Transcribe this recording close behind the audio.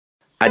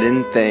I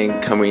didn't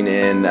think coming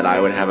in that I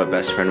would have a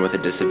best friend with a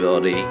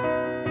disability.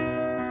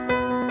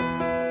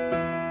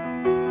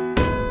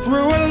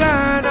 Through a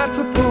line not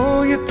to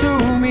pull you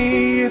to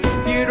me. If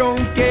you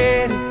don't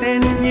get it,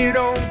 then you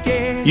don't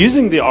get it.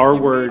 Using the R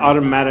word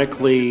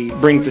automatically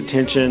brings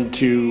attention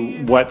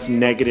to what's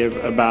negative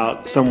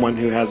about someone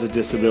who has a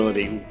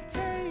disability.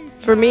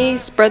 For me,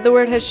 Spread the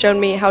Word has shown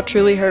me how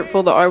truly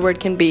hurtful the R word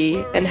can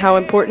be and how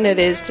important it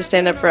is to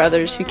stand up for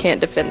others who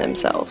can't defend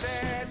themselves.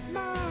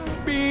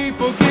 Be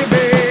forgiven.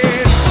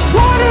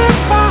 What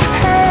if I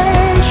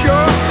had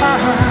your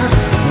heart?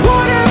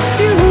 What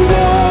if you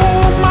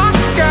wore my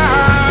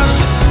scars?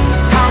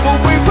 How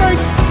would we break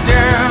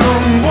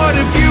down? What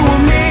if you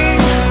were me?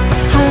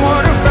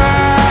 What if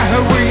I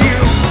were you?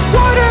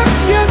 What if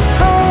you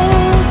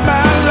told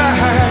my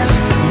lies?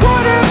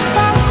 What if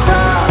I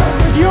cried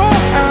with your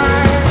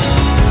eyes?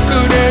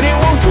 Could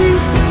anyone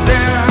keep us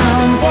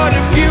down? What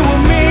if you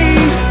were me?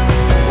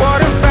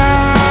 What if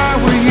I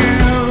were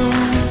you?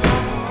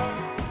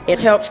 It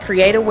helps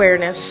create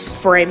awareness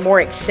for a more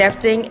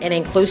accepting and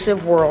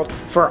inclusive world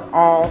for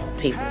all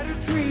people.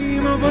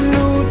 Dream of a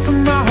new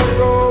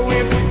tomorrow.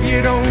 If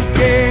you don't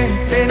get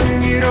it,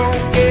 then you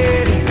don't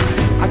get it.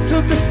 I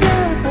took a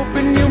step,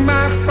 hoping you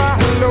might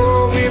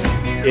follow.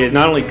 It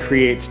not only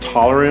creates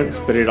tolerance,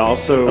 but it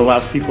also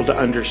allows people to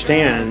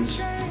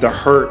understand the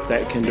hurt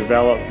that can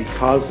develop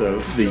because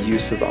of the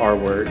use of the R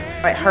word.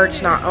 It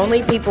hurts not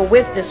only people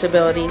with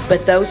disabilities,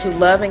 but those who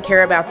love and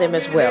care about them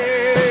as well.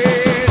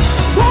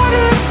 What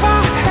if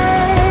I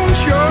had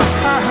your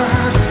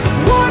heart?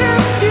 What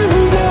if you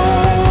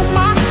wore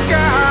my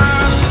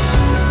scars?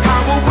 How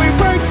would we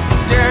break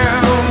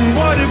down?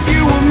 What if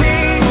you were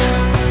me?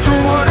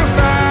 What if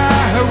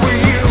I were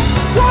you?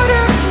 What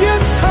if you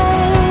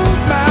told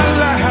my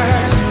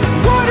lies?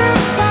 What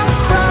if I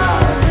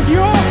cried with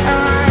your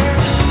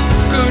eyes?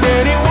 Could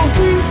anyone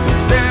keep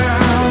us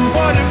down?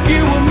 What if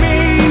you were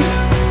me?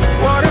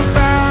 What if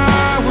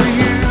I were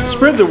you?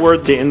 Spread the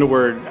word to end the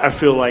word. I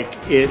feel like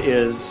it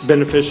is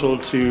beneficial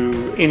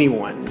to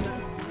anyone.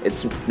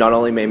 It's not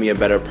only made me a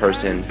better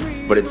person,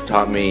 but it's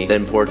taught me the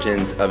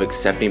importance of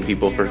accepting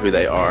people for who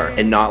they are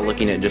and not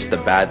looking at just the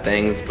bad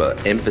things,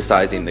 but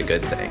emphasizing the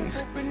good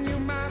things.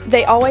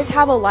 They always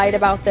have a light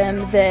about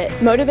them that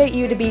motivate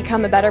you to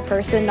become a better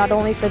person, not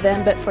only for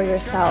them, but for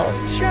yourself.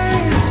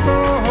 Chance for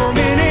a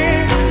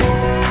minute,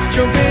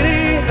 jump in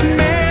it,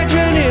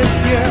 imagine if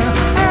you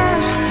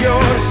asked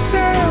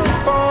yourself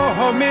for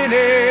a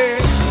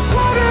minute.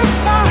 What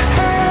if I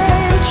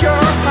had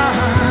your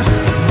heart?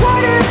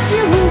 What if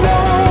you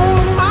wore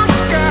my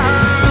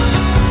scars?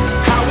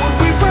 How would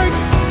we break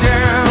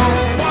down?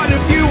 What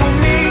if you were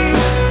me?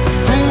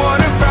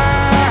 What if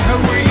I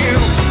were you?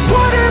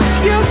 What if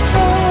you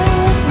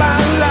told my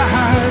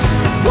lies?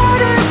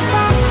 What if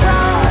I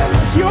cried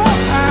with your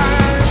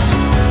eyes?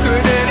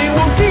 Could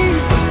anyone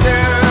keep us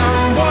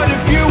down? What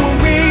if you were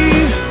me?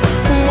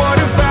 What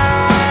if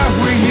I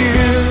were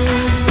you?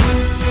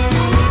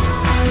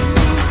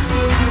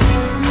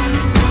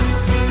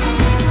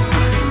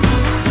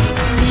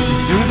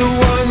 To the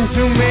ones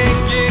who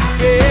make it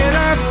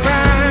better,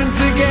 find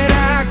together,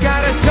 I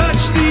gotta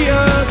touch the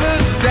other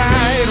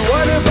side.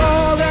 What if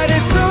all that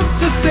it took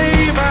to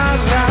save our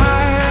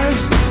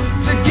lives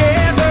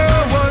together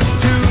was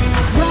to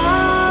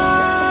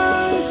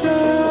rise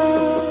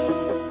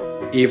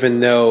up? Even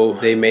though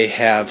they may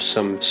have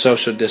some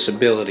social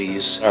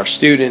disabilities, our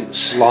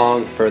students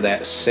long for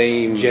that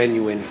same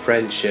genuine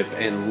friendship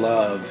and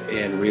love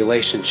and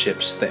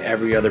relationships that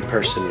every other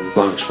person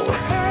longs for.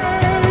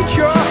 Hate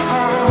your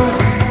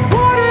heart.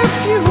 What if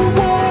you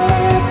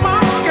wore my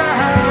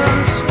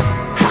scars?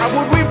 How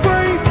would we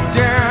break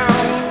down?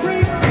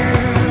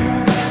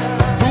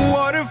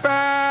 What if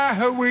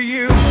I were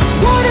you?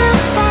 What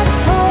if I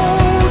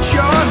told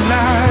your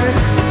lies?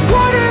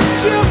 What if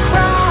you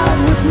cried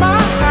with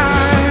my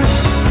eyes?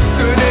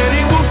 Could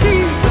anyone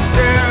keep us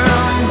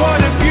down? What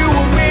if you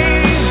were me?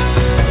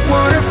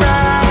 What if I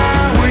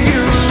were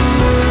you?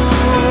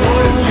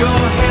 What if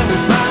your hand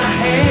was my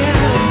hand?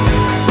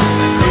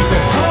 Could we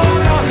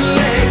hold on and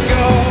let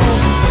go?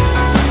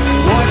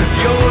 What if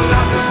your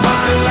life was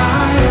my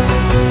life?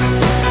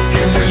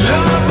 Can we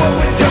love what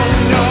we don't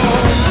know?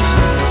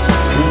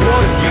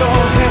 What if your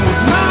hand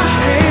was my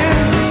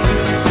hand?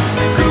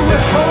 Could we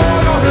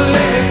hold on and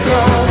let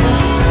go?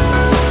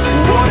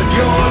 What if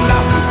your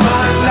life was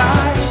my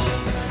life?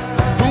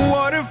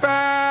 What if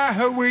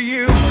I were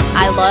you?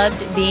 I loved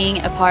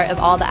being a part of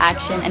all the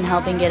action and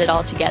helping get it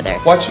all together.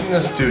 Watching the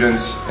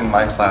students in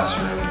my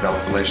classroom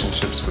develop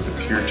relationships with the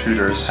peer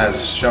tutors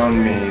has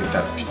shown me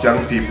that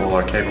young people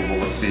are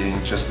capable of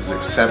being just as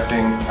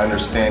accepting,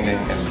 understanding,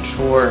 and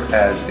mature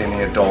as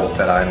any adult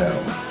that I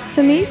know.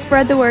 To me,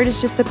 Spread the Word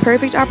is just the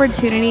perfect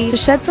opportunity to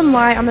shed some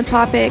light on the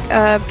topic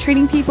of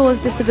treating people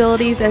with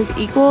disabilities as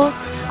equal.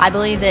 I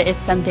believe that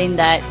it's something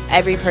that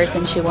every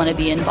person should want to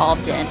be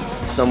involved in.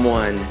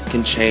 Someone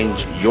can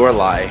change your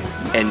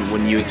life, and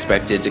when you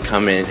expect it to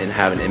come in and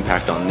have an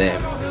impact on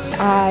them.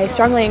 I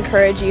strongly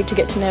encourage you to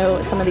get to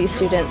know some of these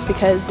students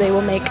because they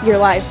will make your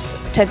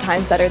life 10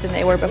 times better than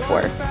they were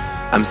before.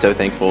 I'm so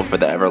thankful for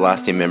the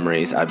everlasting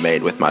memories I've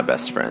made with my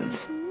best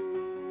friends.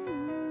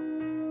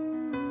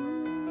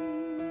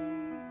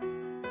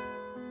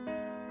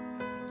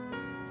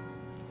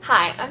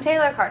 Hi, I'm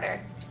Taylor Carter.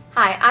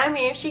 Hi, I'm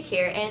Miriam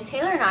Shakir, and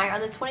Taylor and I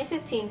are the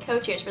 2015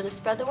 co-chairs for the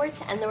Spread the Word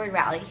to End the Word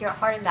rally here at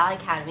Hardin Valley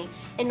Academy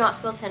in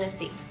Knoxville,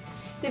 Tennessee.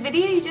 The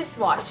video you just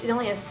watched is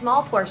only a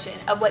small portion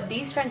of what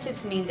these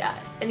friendships mean to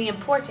us and the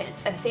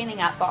importance of standing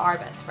up for our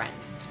best friends.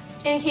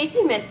 And in case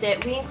you missed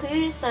it, we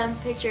included some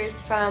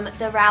pictures from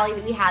the rally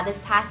that we had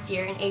this past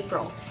year in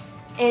April.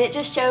 And it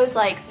just shows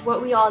like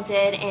what we all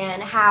did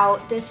and how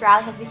this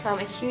rally has become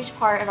a huge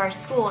part of our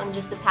school in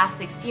just the past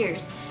 6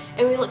 years.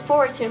 And we look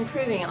forward to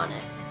improving on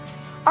it.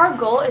 Our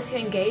goal is to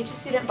engage the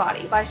student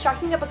body by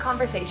striking up a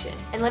conversation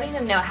and letting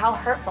them know how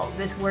hurtful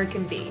this word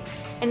can be,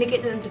 and to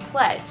get them to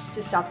pledge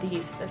to stop the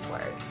use of this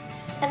word.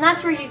 And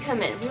that's where you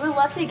come in. We would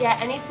love to get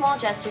any small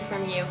gesture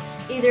from you,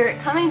 either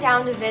coming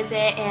down to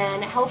visit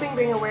and helping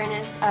bring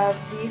awareness of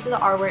the use of the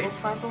R word and its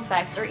harmful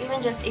effects, or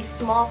even just a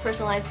small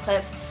personalized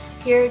clip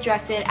here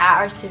directed at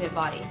our student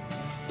body.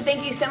 So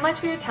thank you so much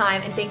for your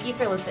time, and thank you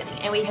for listening,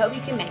 and we hope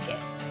you can make it.